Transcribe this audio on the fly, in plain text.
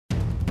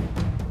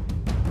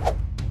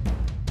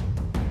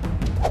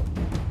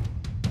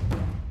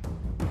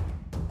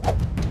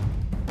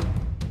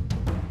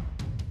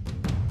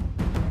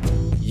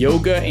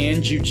yoga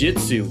and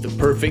jiu-jitsu, the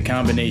perfect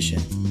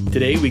combination.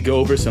 Today we go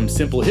over some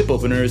simple hip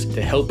openers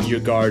to help your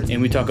guard, and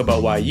we talk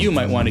about why you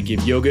might want to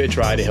give yoga a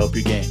try to help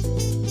your game.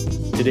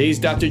 Today's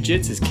Dr.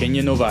 Jits is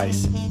Kenia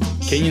Novaes.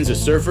 Kenia's a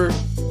surfer,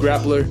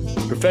 grappler,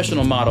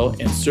 professional model,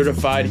 and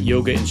certified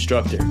yoga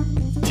instructor.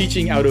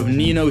 Teaching out of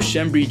Nino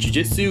Shembri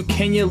Jiu-Jitsu,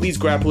 Kenia leads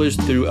grapplers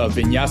through a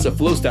Vinyasa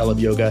flow style of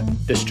yoga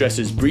that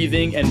stresses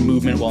breathing and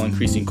movement while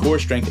increasing core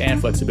strength and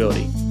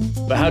flexibility.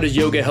 But how does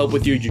yoga help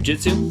with your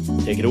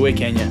jiu-jitsu? Take it away,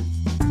 Kenia.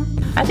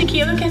 I think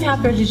yoga can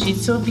help your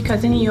jiu-jitsu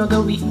because in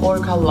yoga we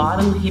work a lot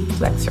on hip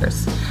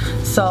flexors.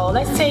 So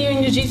let's say you're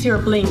in jiu-jitsu,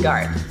 you're playing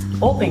guard,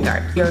 open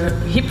guard. Your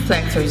hip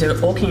flexors, we're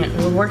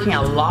working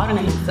a lot on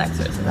the hip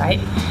flexors,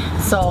 right?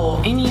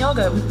 So in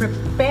yoga we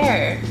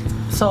prepare,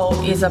 so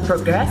it's a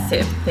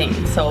progressive thing.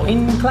 So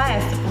in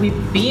class we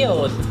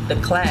build the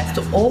class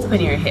to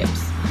open your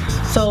hips.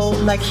 So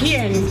like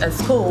here at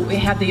school we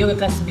have the yoga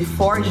classes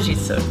before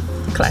jiu-jitsu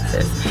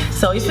classes.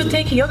 So if you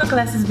take yoga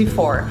classes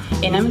before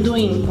and I'm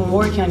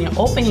working on your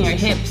opening your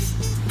hips,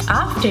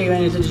 after you're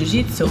gonna do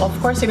jiu-jitsu, of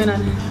course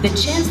the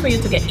chance for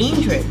you to get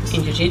injured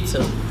in jiu-jitsu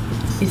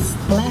is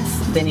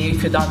less than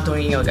if you're not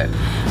doing yoga.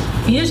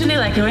 Usually,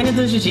 like when you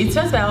do jiu-jitsu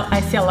as well,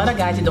 I see a lot of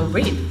guys that don't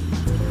breathe.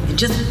 They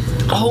just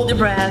hold their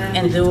breath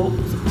and do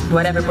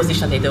whatever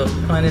position they do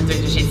when they do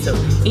jiu-jitsu.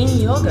 In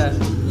yoga,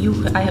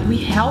 we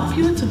help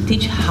you to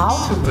teach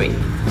how to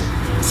breathe.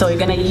 So you're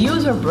gonna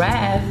use your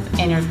breath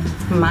and your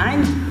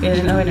mind,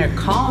 and your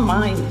calm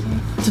mind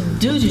to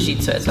do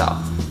jiu-jitsu as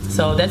well.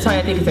 So that's why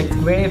I think it's a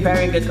very,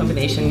 very good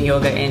combination,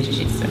 yoga and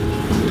jiu-jitsu.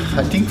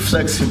 I think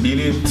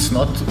flexibility is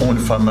not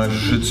only for my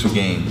jiu-jitsu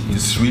game.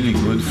 It's really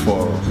good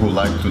for who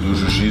like to do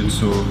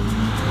jiu-jitsu,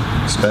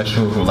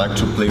 especially who like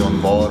to play on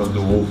board or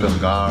do open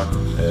guard.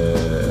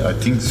 I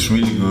think it's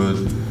really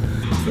good.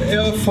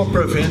 For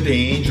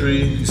preventing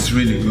injury, it's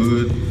really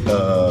good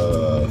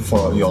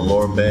for your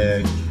lower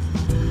back.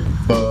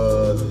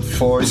 But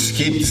for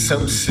escape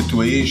some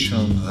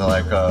situations,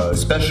 like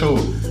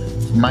especially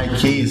in my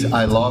case,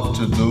 I love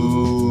to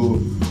do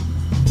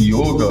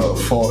yoga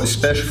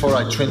especially for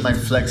I train my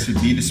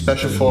flexibility,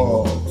 especially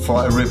for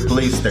I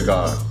replace the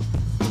guard.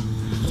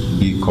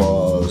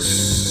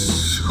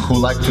 Because who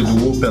like to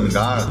do open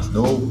guard,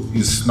 no,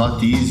 it's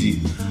not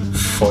easy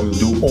for you to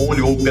do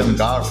only open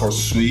guard for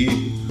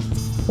sweep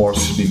or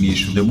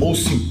submission. The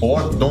most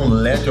important, don't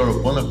let your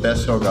opponent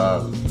pass your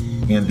guard.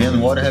 And then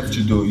what you have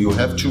to do, you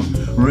have to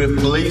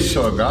replace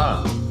your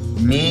guard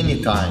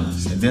many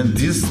times. And then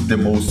this is the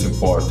most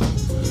important.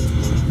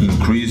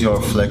 Increase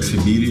your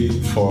flexibility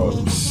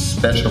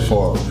especially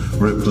for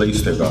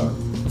replace the guard.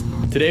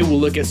 Today we'll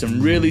look at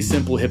some really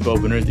simple hip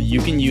openers that you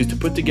can use to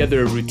put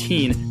together a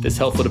routine that's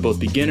helpful to both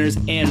beginners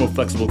and more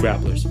flexible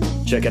grapplers.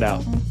 Check it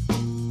out.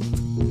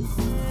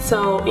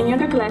 So in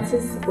yoga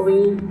classes,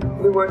 we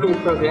work in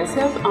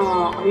progressive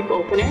hip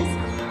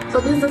openers. So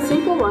this is a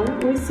simple one.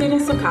 We sit in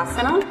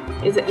Sukhasana.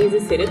 It's an easy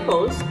seated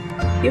pose.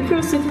 You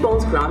feel sit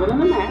bones grounded on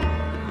the mat.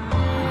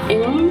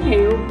 And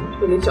inhale,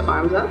 you lift your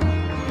arms up.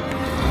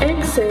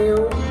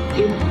 Exhale,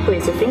 you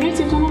place your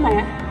fingertips on the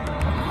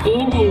mat.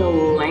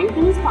 Inhale,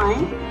 lengthen the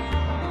spine.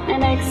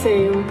 And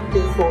exhale,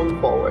 you fold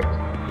forward.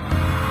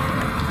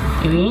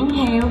 You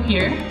inhale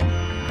here.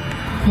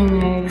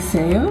 And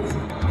exhale.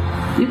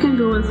 You can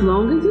go as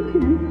long as you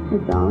can,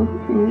 as down as you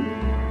can.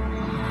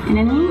 And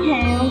then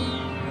inhale.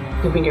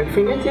 You bring your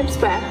fingertips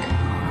back.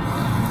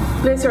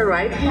 Place your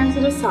right hand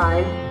to the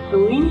side.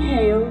 And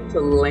inhale to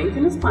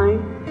lengthen the spine,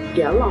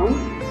 get long.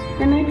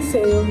 And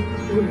exhale,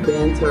 you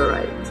bend to the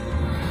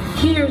right.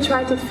 Here,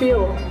 try to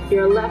feel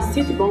your left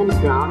sit bones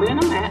grounded in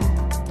the mat.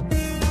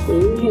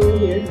 Inhale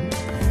here.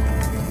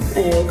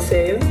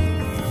 Exhale.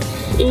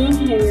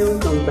 Inhale,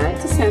 come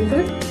back to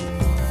center.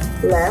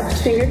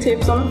 Left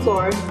fingertips on the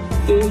floor.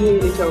 Inhale,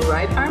 lift your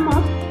right arm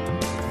up.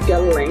 Get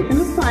length in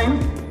the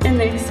spine.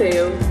 And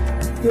exhale,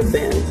 you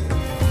bend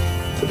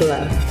to the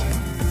left.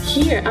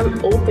 Here,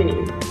 I'm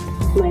opening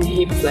my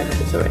hip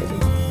flexors already.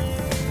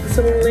 It's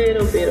a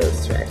little bit of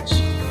stretch.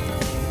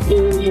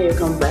 Inhale,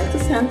 come back to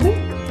center.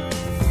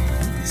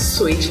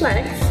 Switch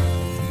legs.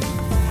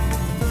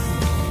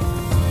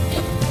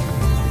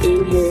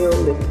 Inhale,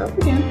 lift up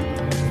again.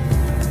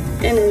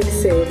 And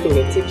exhale,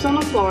 fingertips on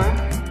the floor.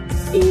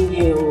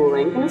 Inhale,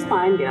 lengthen the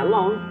spine, get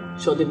long.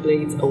 Shoulder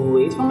blades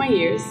away from my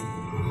ears.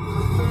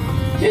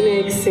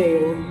 And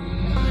exhale,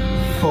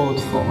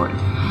 fold forward.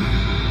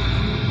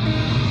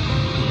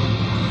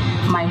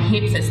 My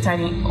hips are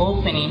starting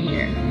opening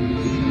here.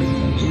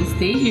 Just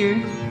stay here.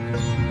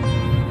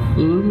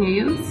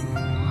 Inhales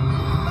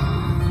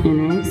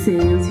and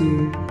exhales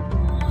here.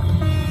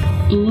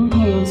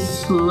 Inhale,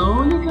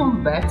 slowly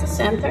come back to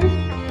center.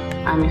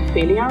 I'm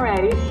feeling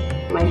already.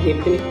 My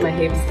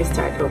hips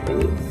start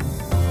opening.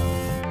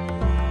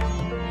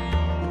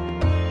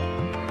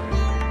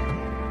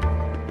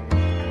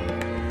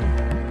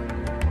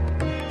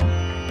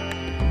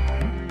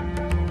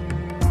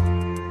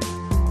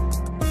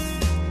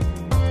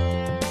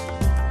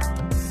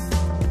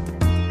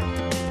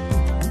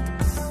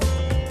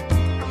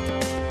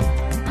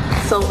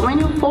 So when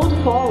you fold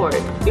forward,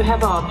 you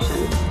have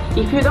options.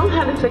 If you don't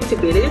have the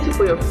flexibility to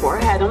put your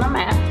forehead on a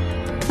mat,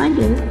 like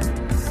this,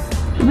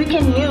 we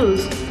can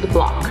use the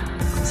block.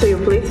 So you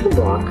place the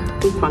block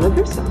in front of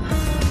yourself.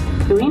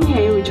 You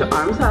inhale with your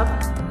arms up.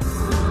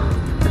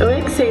 You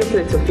exhale,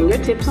 place your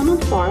fingertips on the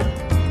floor.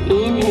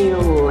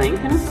 Inhale,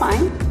 lengthen the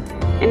spine.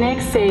 And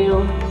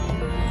exhale,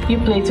 you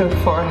place your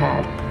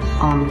forehead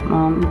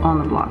on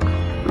the block.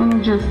 And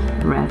you just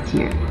rest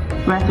here.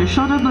 Rest your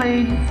shoulder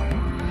blades.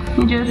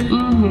 You just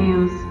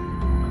inhales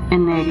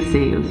and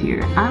exhales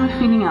here. I'm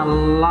feeling a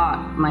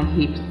lot my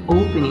hips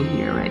opening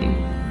here already.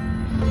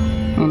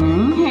 And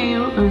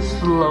inhale and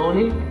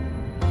slowly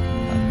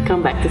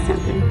come back to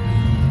center.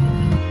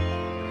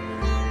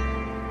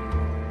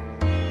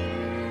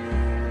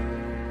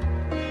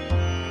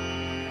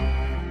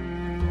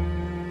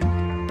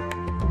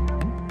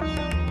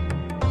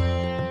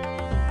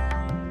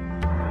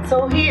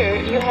 So here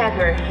you have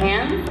your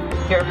hands,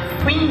 your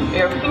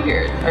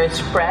fingers are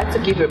spread to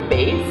give your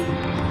base.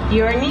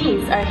 Your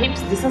knees are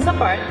hips distance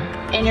apart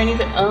and your knees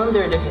are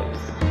under the hips.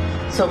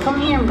 So from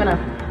here I'm gonna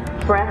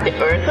press the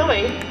earth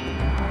away.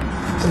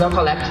 So don't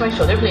collapse my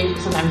shoulder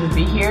blades. Sometimes you'll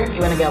be here, you're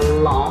gonna get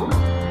long.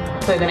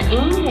 So you're gonna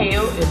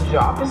inhale, you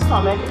drop your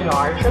stomach, you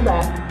arch your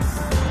back,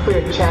 put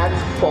your chest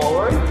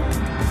forward.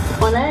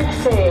 On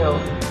exhale,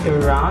 you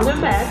round your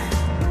back,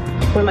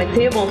 put my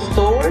tailbones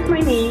towards my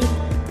knees,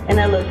 and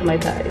I lift my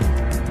thighs.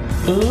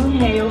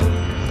 Inhale,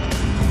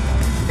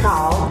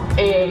 cow,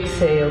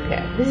 exhale,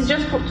 cat. This is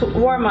just to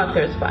warm up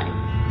your spine.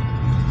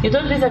 You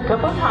do this a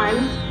couple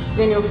times,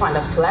 then you'll find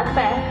a flat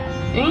back.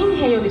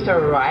 Inhale, lift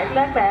your right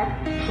leg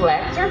back,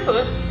 flex your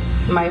foot.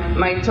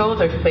 My toes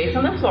are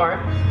facing the floor.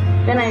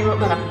 Then I'm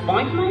gonna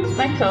point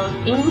my toes.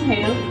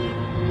 Inhale,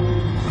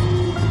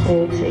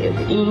 exhale.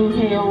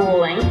 Inhale,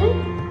 lengthen.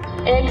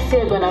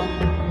 Exhale, gonna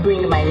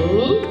bring my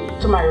knee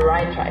to my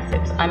right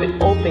triceps.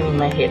 I'm opening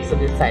my hips to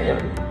this side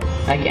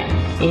again.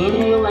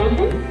 Inhale,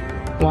 lengthen.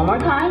 One more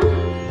time.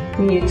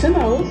 Knee to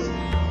nose.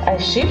 I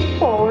shift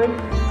forward.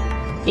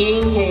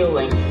 Inhale,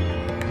 lengthen.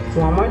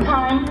 One more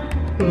time.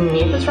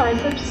 Knee to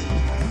triceps.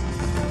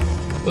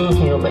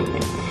 Inhale,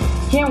 lengthen.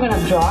 Here I'm gonna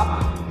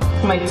drop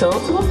my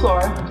toes to the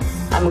floor.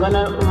 I'm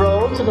gonna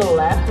roll to the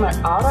left, my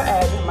outer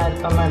edge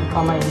on my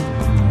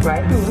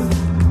right knee.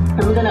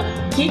 I'm gonna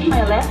kick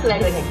my left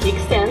leg like a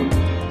kickstand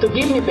to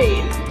give me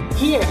base.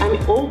 Here, I'm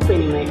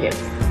opening my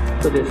hips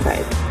to this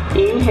side.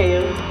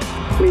 Inhale,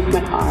 lift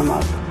my arm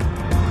up.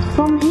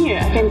 From here,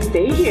 I can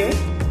stay here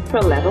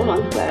for level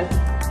 1 class.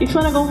 If you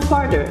wanna go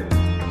farther,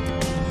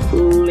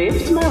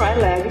 lift my right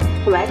leg,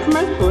 flex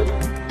my foot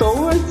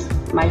towards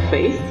my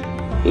face.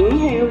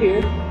 Inhale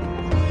here.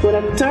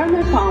 Gonna turn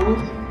my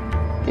palms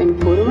and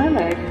put on my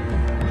leg.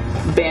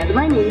 Bend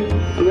my knee.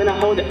 I'm gonna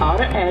hold the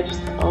outer edge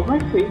of my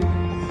feet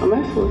on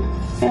my foot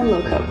and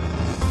look up.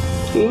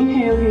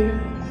 Inhale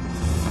here.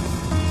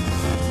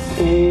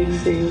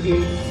 Exhale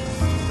here.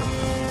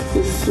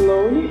 Just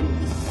slowly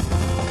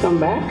come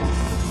back,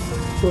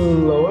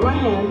 lower my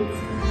hands,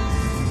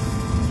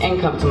 and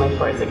come to my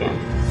fours again.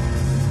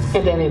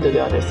 And then you do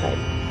the other side.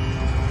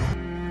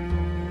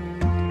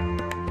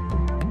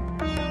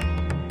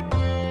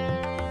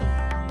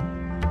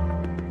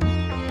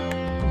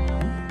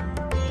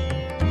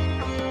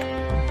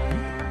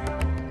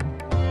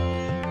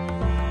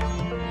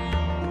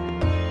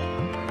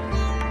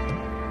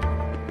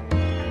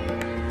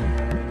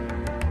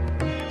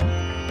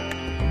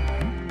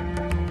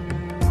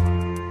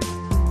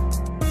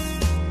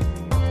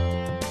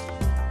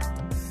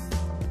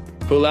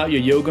 Pull out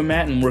your yoga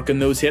mat and work on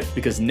those hips,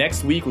 because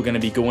next week we're going to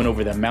be going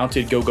over the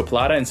mounted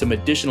gogoplata and some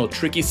additional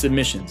tricky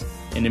submissions.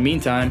 In the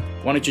meantime,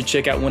 why don't you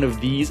check out one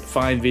of these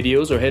 5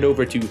 videos or head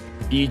over to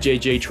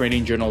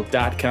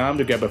bjjtrainingjournal.com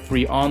to grab a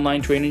free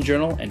online training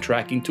journal and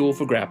tracking tool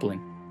for grappling.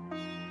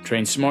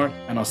 Train smart,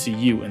 and I'll see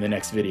you in the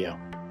next video.